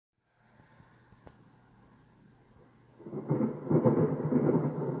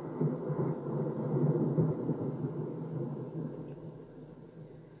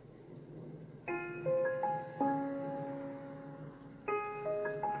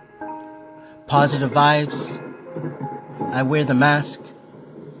Positive vibes. I wear the mask.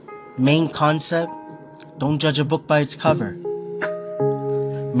 Main concept, don't judge a book by its cover.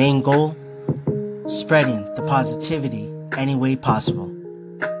 Main goal, spreading the positivity any way possible.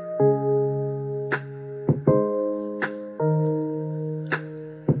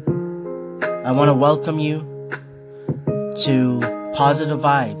 I want to welcome you to Positive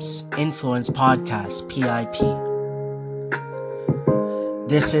Vibes Influence Podcast, PIP.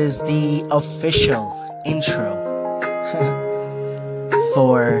 This is the official intro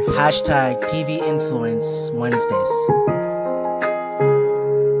for hashtag PV Influence Wednesdays.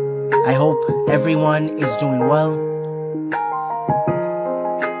 I hope everyone is doing well.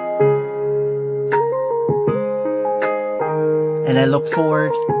 And I look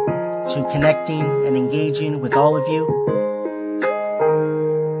forward to connecting and engaging with all of you.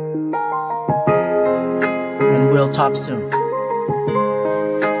 And we'll talk soon.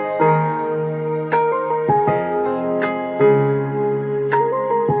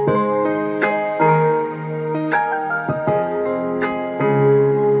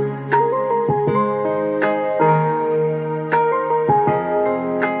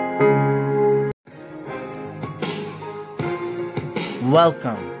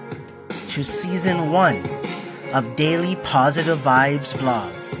 Welcome to Season 1 of Daily Positive Vibes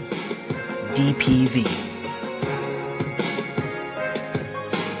Vlogs, DPV.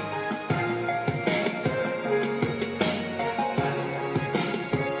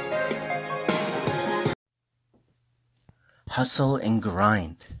 Hustle and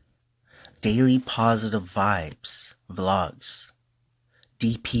Grind, Daily Positive Vibes Vlogs,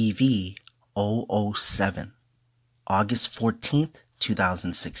 DPV 007, August 14th,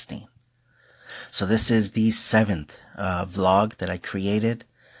 2016. So this is the 7th vlog that I created.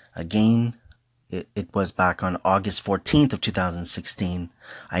 Again, it was back on August 14th of 2016.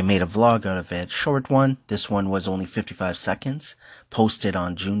 I made a vlog out of it, short one. This one was only 55 seconds, posted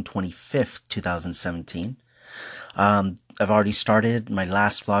on June 25th, 2017. I've already started. My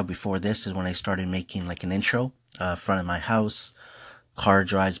last vlog before this is when I started making like an intro, front of my house. Car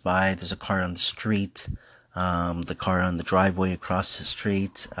drives by, there's a car on the street. The car on the driveway across the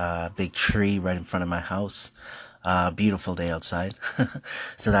street, big tree right in front of my house, beautiful day outside.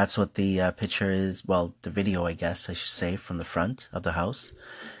 So that's what the picture is, well, the video, I guess I should say, from the front of the house.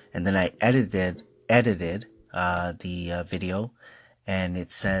 And then I edited the video, and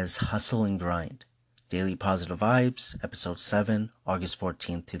it says Hustle and Grind, Daily Positive Vibes, Episode 7, August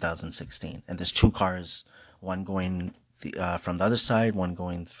 14th, 2016. And there's two cars, one going from the other side, one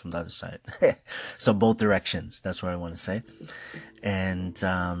going from the other side. So both directions, that's what I want to say. And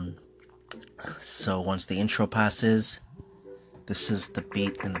so once the intro passes, this is the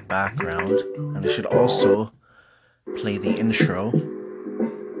beat in the background, and I should also play the intro.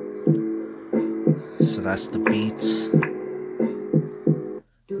 So that's the beat,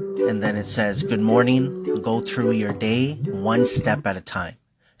 and then it says, good morning, go through your day one step at a time.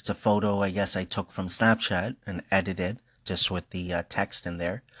 It's a photo I guess I took from Snapchat and edited just with the text in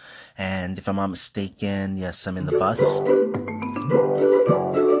there. And if I'm not mistaken, yes, I'm in the bus.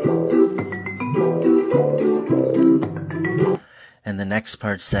 And the next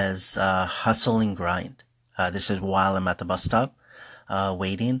part says, hustle and grind. This is while I'm at the bus stop,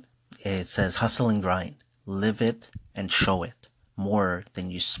 waiting. It says, hustle and grind. Live it and show it more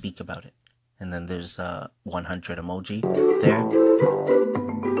than you speak about it. And then there's a 100 emoji there.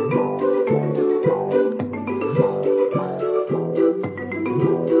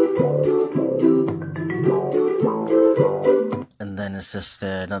 And then it's just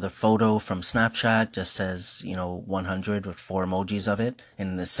another photo from Snapchat, just says, 100 with 4 emojis of it.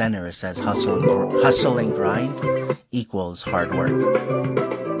 And in the center it says hustle and grind equals hard work.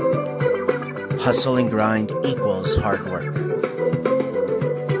 Hustle and grind equals hard work.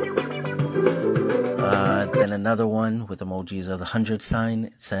 Then another one with emojis of the 100 sign.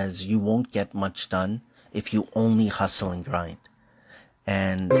 It says, you won't get much done if you only hustle and grind.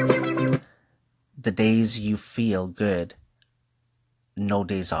 And the days you feel good, no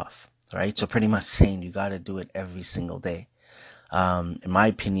days off, right? So pretty much saying you got to do it every single day. In my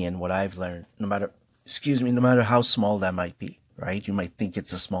opinion, what I've learned, no matter how small that might be, right? You might think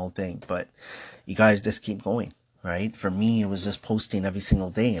it's a small thing, but you guys just keep going, right? For me, it was just posting every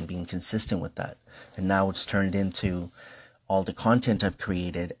single day and being consistent with that. And now it's turned into all the content I've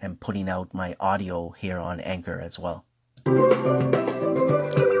created and putting out my audio here on Anchor as well. And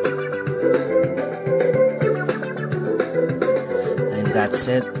that's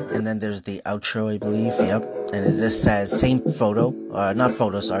it. And then there's the outro, I believe. Yep. And it just says same photo,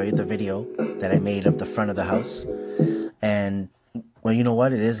 the video that I made of the front of the house. And well, you know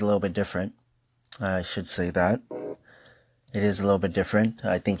what? It is a little bit different. I should say that. It is a little bit different.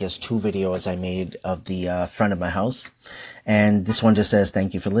 I think it's 2 videos I made of the front of my house. And this one just says,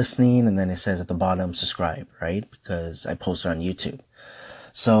 thank you for listening. And then it says at the bottom, subscribe, right? Because I post it on YouTube.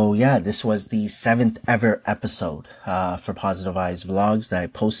 So yeah, this was the 7th ever episode, for Positive Vibes Vlogs that I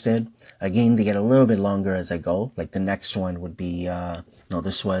posted. Again, they get a little bit longer as I go. Like the next one would be,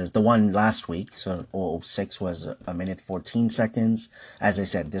 this was the one last week. So 006 was a minute 14 seconds. As I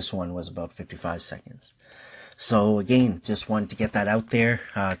said, this one was about 55 seconds. So again, just wanted to get that out there,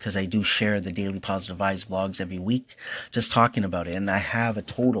 cause I do share the daily Positive Vibes vlogs every week, just talking about it. And I have a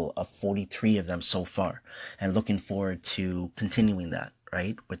total of 43 of them so far, and looking forward to continuing that,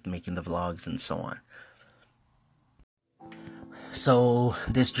 right? With making the vlogs and so on. So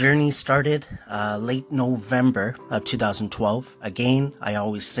this journey started, late November of 2012. Again, I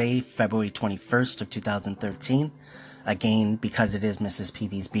always say February 21st of 2013. Again, because it is Mrs.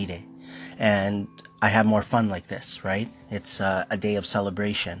 PV's B-Day. And I have more fun like this, right? It's a day of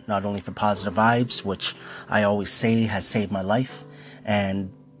celebration, not only for Positive Vibes, which I always say has saved my life,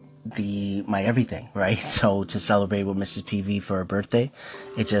 and my everything, right? So to celebrate with Mrs. PV for her birthday,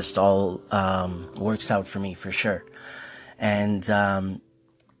 it just all works out for me for sure. And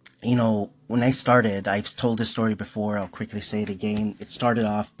when I started, I've told this story before, I'll quickly say it again. It started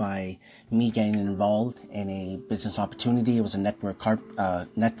off by me getting involved in a business opportunity. It was a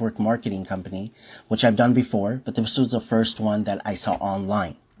network marketing company, which I've done before, but this was the first one that I saw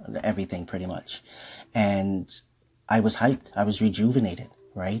online, everything pretty much. And I was hyped. I was rejuvenated,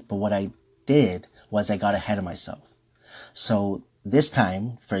 right? But what I did was I got ahead of myself. So this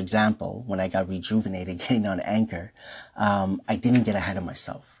time, for example, when I got rejuvenated getting on Anchor, I didn't get ahead of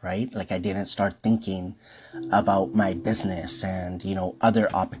myself, right? Like I didn't start thinking about my business and, other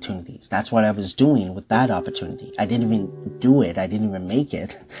opportunities. That's what I was doing with that opportunity. I didn't even do it. I didn't even make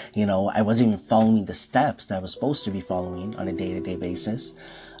it. I wasn't even following the steps that I was supposed to be following on a day-to-day basis.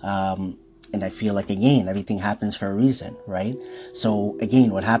 And I feel like, again, everything happens for a reason, right? So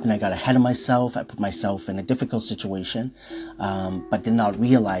again, what happened, I got ahead of myself. I put myself in a difficult situation, but did not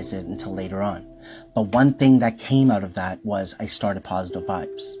realize it until later on. But one thing that came out of that was I started Positive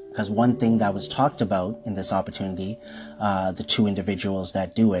Vibes. Because one thing that was talked about in this opportunity, the 2 individuals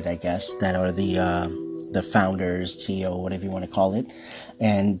that do it, I guess, that are the founders, CEO, whatever you want to call it.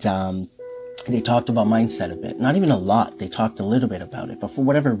 And, they talked about mindset a bit. Not even a lot. They talked a little bit about it. But for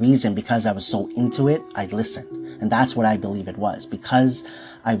whatever reason, because I was so into it, I listened. And that's what I believe it was. Because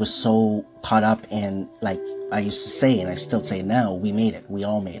I was so caught up in, like I used to say, and I still say now, we made it. We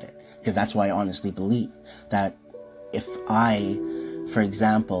all made it. Because that's why I honestly believe that if I, for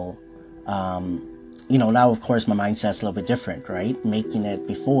example, now of course my mindset's a little bit different, right? Making it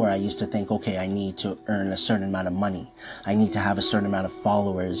before, I used to think, okay, I need to earn a certain amount of money. I need to have a certain amount of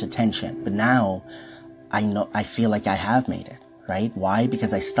followers, attention. But now I feel like I have made it, right? Why?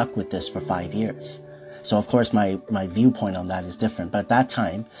 Because I stuck with this for 5 years. So of course my viewpoint on that is different. But at that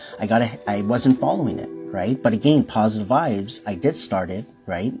time, I wasn't following it, right? But again, Positive Vibes, I did start it,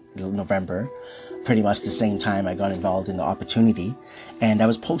 right? November. Pretty much the same time I got involved in the opportunity, and I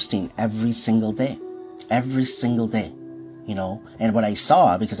was posting every single day, and what I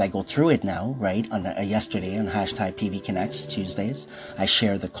saw, because I go through it now, right, on yesterday on hashtag PV Connects Tuesdays, I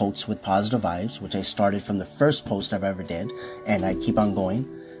share the quotes with Positive Vibes, which I started from the first post I've ever did, and I keep on going,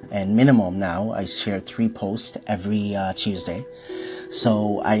 and minimum now, I share 3 posts every Tuesday.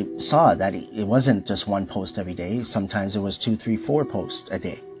 So I saw that it wasn't just 1 post every day, sometimes it was 2, 3, 4 posts a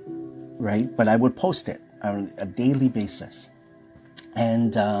day. Right? But I would post it on a daily basis.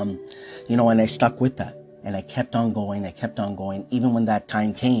 And, and I stuck with that. And I kept on going. Even when that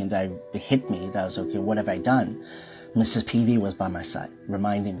time came that it hit me, that was, okay, what have I done? Mrs. PV was by my side,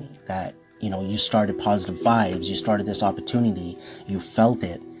 reminding me that, you started Positive Vibes. You started this opportunity. You felt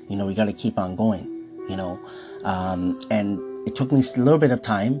it. We got to keep on going, and it took me a little bit of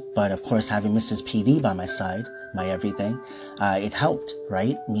time, but of course, having Mrs. PV by my side, my everything, it helped,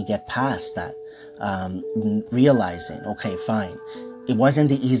 right? Me get past that, realizing, okay, fine. It wasn't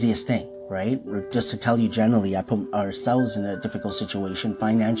the easiest thing, right? Just to tell you generally, I put ourselves in a difficult situation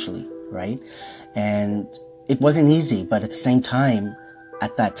financially, right? And it wasn't easy, but at the same time,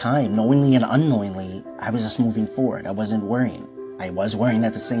 at that time, knowingly and unknowingly, I was just moving forward. I wasn't worrying. I was worrying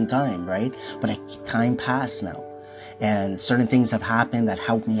at the same time, right? But time passed now. And certain things have happened that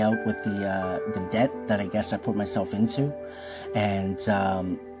helped me out with the debt that I guess I put myself into. And,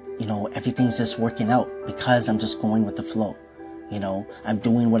 everything's just working out because I'm just going with the flow. I'm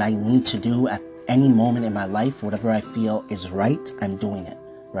doing what I need to do at any moment in my life. Whatever I feel is right, I'm doing it,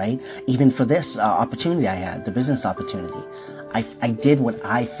 right? Even for this opportunity I had, the business opportunity, I did what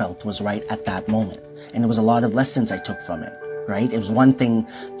I felt was right at that moment. And there was a lot of lessons I took from it, right? It was one thing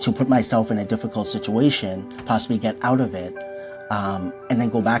to put myself in a difficult situation, possibly get out of it, and then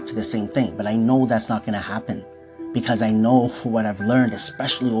go back to the same thing. But I know that's not going to happen because I know what I've learned,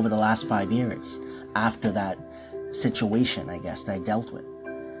 especially over the last 5 years after that situation, I guess, that I dealt with.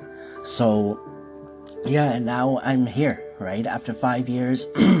 So, yeah, and now I'm here, right? After 5 years,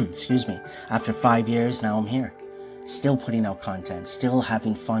 excuse me, after 5 years, now I'm here. Still putting out content, still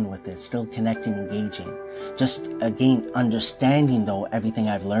having fun with it, still connecting, engaging. Just, again, understanding, though, everything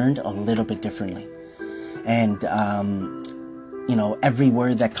I've learned a little bit differently. And, you know, every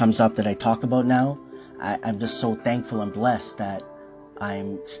word that comes up that I talk about now, I'm just so thankful and blessed that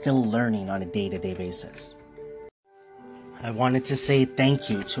I'm still learning on a day-to-day basis. I wanted to say thank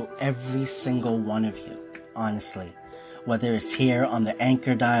you to every single one of you, honestly. Whether it's here on the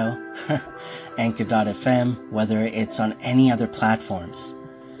Anchor dial, Anchor.fm, whether it's on any other platforms.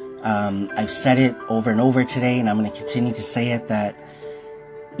 I've said it over and over today, and I'm going to continue to say it, that,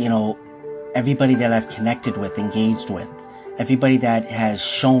 you know, everybody that I've connected with, engaged with, everybody that has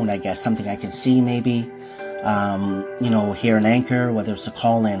shown, I guess, something I can see maybe, you know, here in Anchor, whether it's a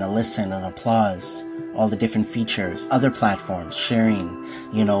call-in, a listen, an applause, all the different features, other platforms, sharing,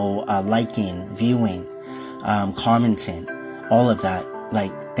 you know, liking, viewing, commenting, all of that,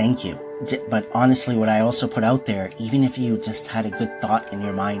 like, thank you. But honestly, what I also put out there, even if you just had a good thought in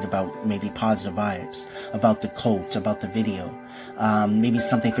your mind about maybe positive vibes, about the quote, about the video, maybe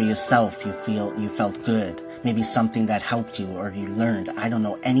something for yourself you felt good, maybe something that helped you or you learned, I don't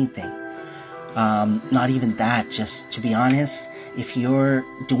know, anything. Not even that, just to be honest, if you're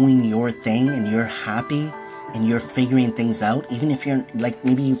doing your thing and you're happy and you're figuring things out, even if you're like,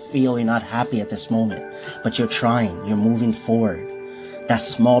 maybe you feel you're not happy at this moment, but you're trying, you're moving forward, that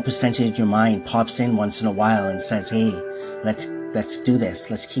small percentage of your mind pops in once in a while and says, hey, let's do this,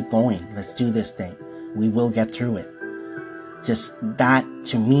 let's keep going, let's do this thing, we will get through it. Just that,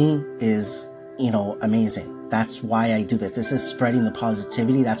 to me, is, you know, amazing. That's why I do this. This is spreading the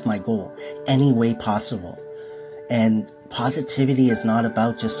positivity. That's my goal, any way possible. And positivity is not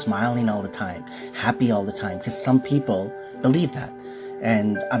about just smiling all the time, happy all the time, because some people believe that.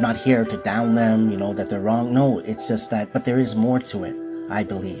 And I'm not here to down them, you know, that they're wrong. No, it's just that, but there is more to it, I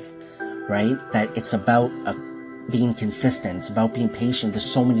believe, right? That it's about being consistent. It's about being patient. There's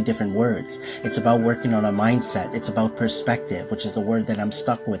so many different words. It's about working on a mindset. It's about perspective, which is the word that I'm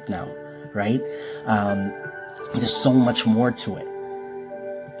stuck with now, right? There's so much more to it,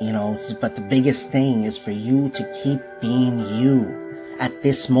 you know, but the biggest thing is for you to keep being you at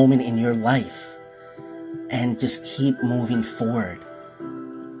this moment in your life and just keep moving forward,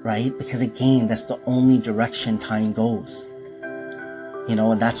 right? Because again, that's the only direction time goes, you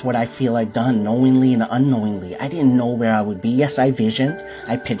know, and that's what I feel I've done, knowingly and unknowingly. I didn't know where I would be. Yes, I visioned,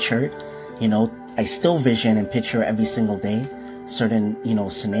 I pictured, you know, I still vision and picture every single day. Certain, you know,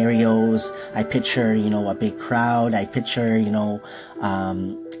 scenarios. I picture, you know, a big crowd. I picture, you know,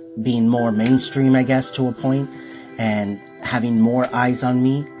 being more mainstream, I guess, to a point, and having more eyes on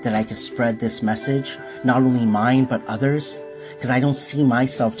me that I could spread this message, not only mine, but others, because I don't see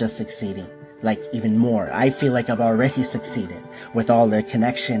myself just succeeding, like even more. I feel like I've already succeeded with all the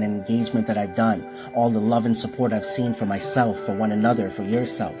connection and engagement that I've done, all the love and support I've seen for myself, for one another, for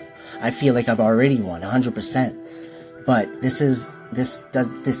yourself. I feel like I've already won 100%. But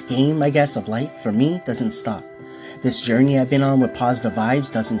this game, I guess, of life, for me, doesn't stop. This journey I've been on with positive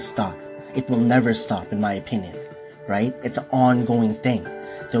vibes doesn't stop. It will never stop, in my opinion, right? It's an ongoing thing.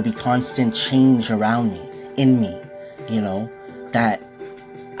 There'll be constant change around me, in me, you know, that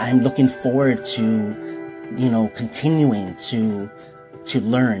I'm looking forward to, you know, continuing to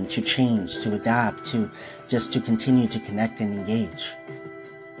learn, to change, to adapt, to just to continue to connect and engage.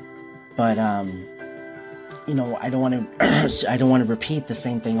 But, you know, I don't want to repeat the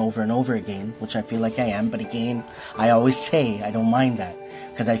same thing over and over again, which I feel like I am. But again, I always say I don't mind that,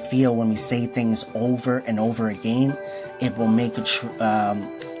 because I feel when we say things over and over again, it will make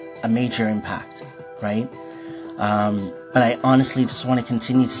a major impact, right? But I honestly just want to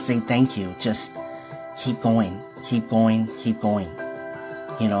continue to say thank you. Just keep going, keep going, keep going.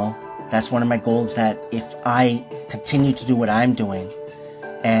 You know, that's one of my goals, that if I continue to do what I'm doing,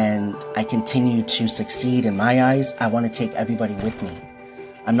 and I continue to succeed in my eyes, I want to take everybody with me.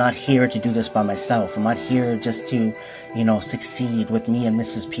 I'm not here to do this by myself. I'm not here just to, you know, succeed with me and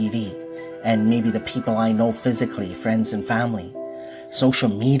Mrs. PV and maybe the people I know physically, friends and family. Social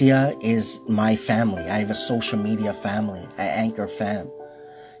media is my family. I have a social media family, an Anchor fam.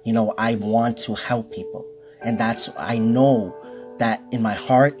 You know, I want to help people. And I know that in my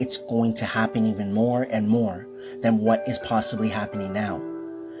heart, it's going to happen even more and more. than what is possibly happening now.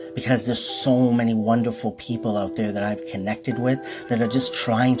 Because there's so many wonderful people out there that I've connected with that are just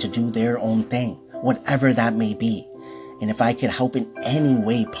trying to do their own thing, whatever that may be. And if I could help in any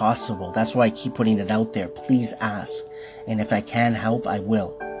way possible, that's why I keep putting it out there. Please ask. And if I can help, I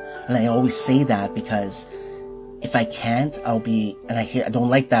will. And I always say that because if I can't, I'll be, and I don't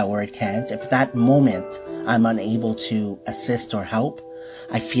like that word can't. If that moment I'm unable to assist or help,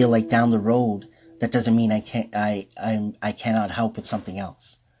 I feel like down the road, that doesn't mean I cannot help with something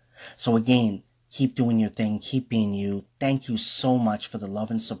else. So again, keep doing your thing, keep being you. Thank you so much for the love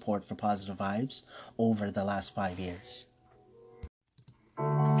and support for Positive Vibes over the last 5 years.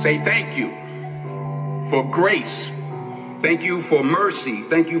 Say thank you for grace. Thank you for mercy.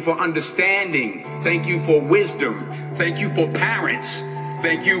 Thank you for understanding. Thank you for wisdom. Thank you for parents.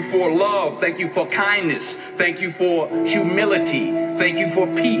 Thank you for love. Thank you for kindness. Thank you for humility. Thank you for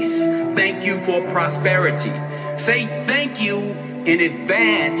peace. Thank you for prosperity. Say thank you in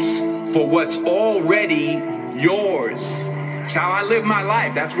advance for what's already yours. It's how I live my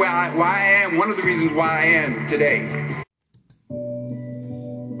life. That's why I am. One of the reasons why I am today.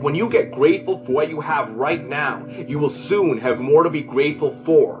 When you get grateful for what you have right now, you will soon have more to be grateful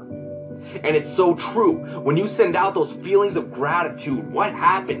for. And it's so true. When you send out those feelings of gratitude, what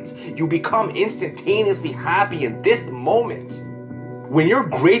happens? You become instantaneously happy in this moment. When you're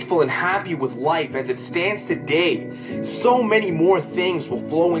grateful and happy with life as it stands today, so many more things will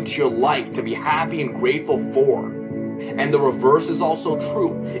flow into your life to be happy and grateful for. And the reverse is also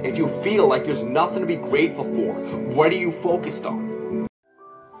true. If you feel like there's nothing to be grateful for, what are you focused on?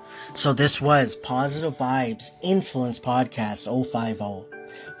 So this was Positive Vibes Influence Podcast 050.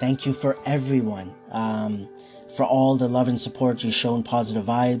 Thank you for everyone, for all the love and support you shown Positive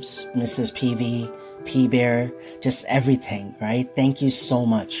Vibes, Mrs. PV, P-Bear, just everything, right? Thank you so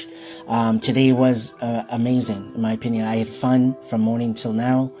much. Today was amazing, in my opinion. I had fun from morning till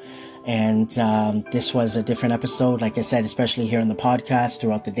now. And this was a different episode, like I said, especially here on the podcast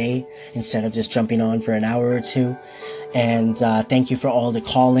throughout the day, instead of just jumping on for an hour or two. And thank you for all the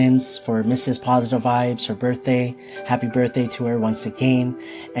call-ins for Mrs. Positive Vibes, her birthday. Happy birthday to her once again.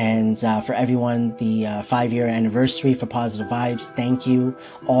 And for everyone, the 5-year anniversary for Positive Vibes. Thank you.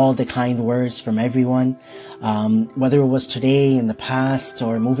 All the kind words from everyone. Whether it was today, in the past,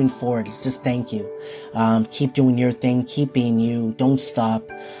 or moving forward, just thank you. Keep doing your thing. Keep being you. Don't stop.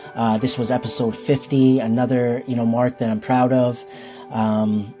 This was episode 50, another, mark that I'm proud of.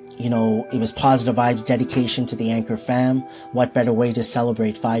 It was Positive Vibes dedication to the Anchor fam. What better way to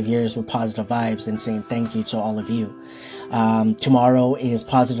celebrate 5 years with Positive Vibes than saying thank you to all of you. Tomorrow is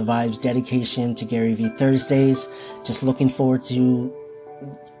Positive Vibes dedication to Gary V Thursdays. Just looking forward to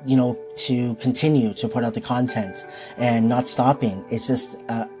continue to put out the content and not stopping. It's just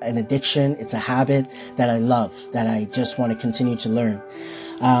an addiction. It's a habit that I love, that I just want to continue to learn.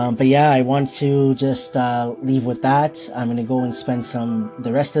 But yeah, I want to just leave with that. I'm going to go and spend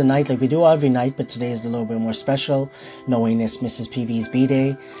the rest of the night like we do every night, but today is a little bit more special, knowing it's Mrs. PV's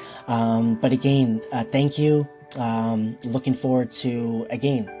B-Day. But again, thank you. Looking forward to,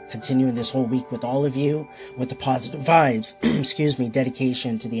 again, continuing this whole week with all of you with the Positive Vibes,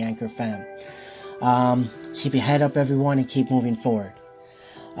 dedication to the Anchor fam. Keep your head up, everyone, and keep moving forward.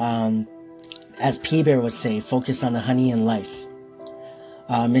 As P-Bear would say, focus on the honey in life.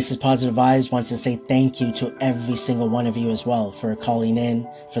 Mrs. Positive Vibes wants to say thank you to every single one of you as well for calling in,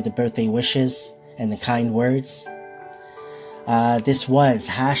 for the birthday wishes and the kind words. This was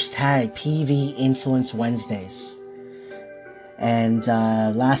hashtag PV Influence Wednesdays. And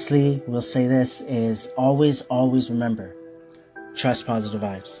lastly, we'll say this is always remember, trust Positive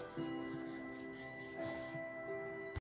Vibes.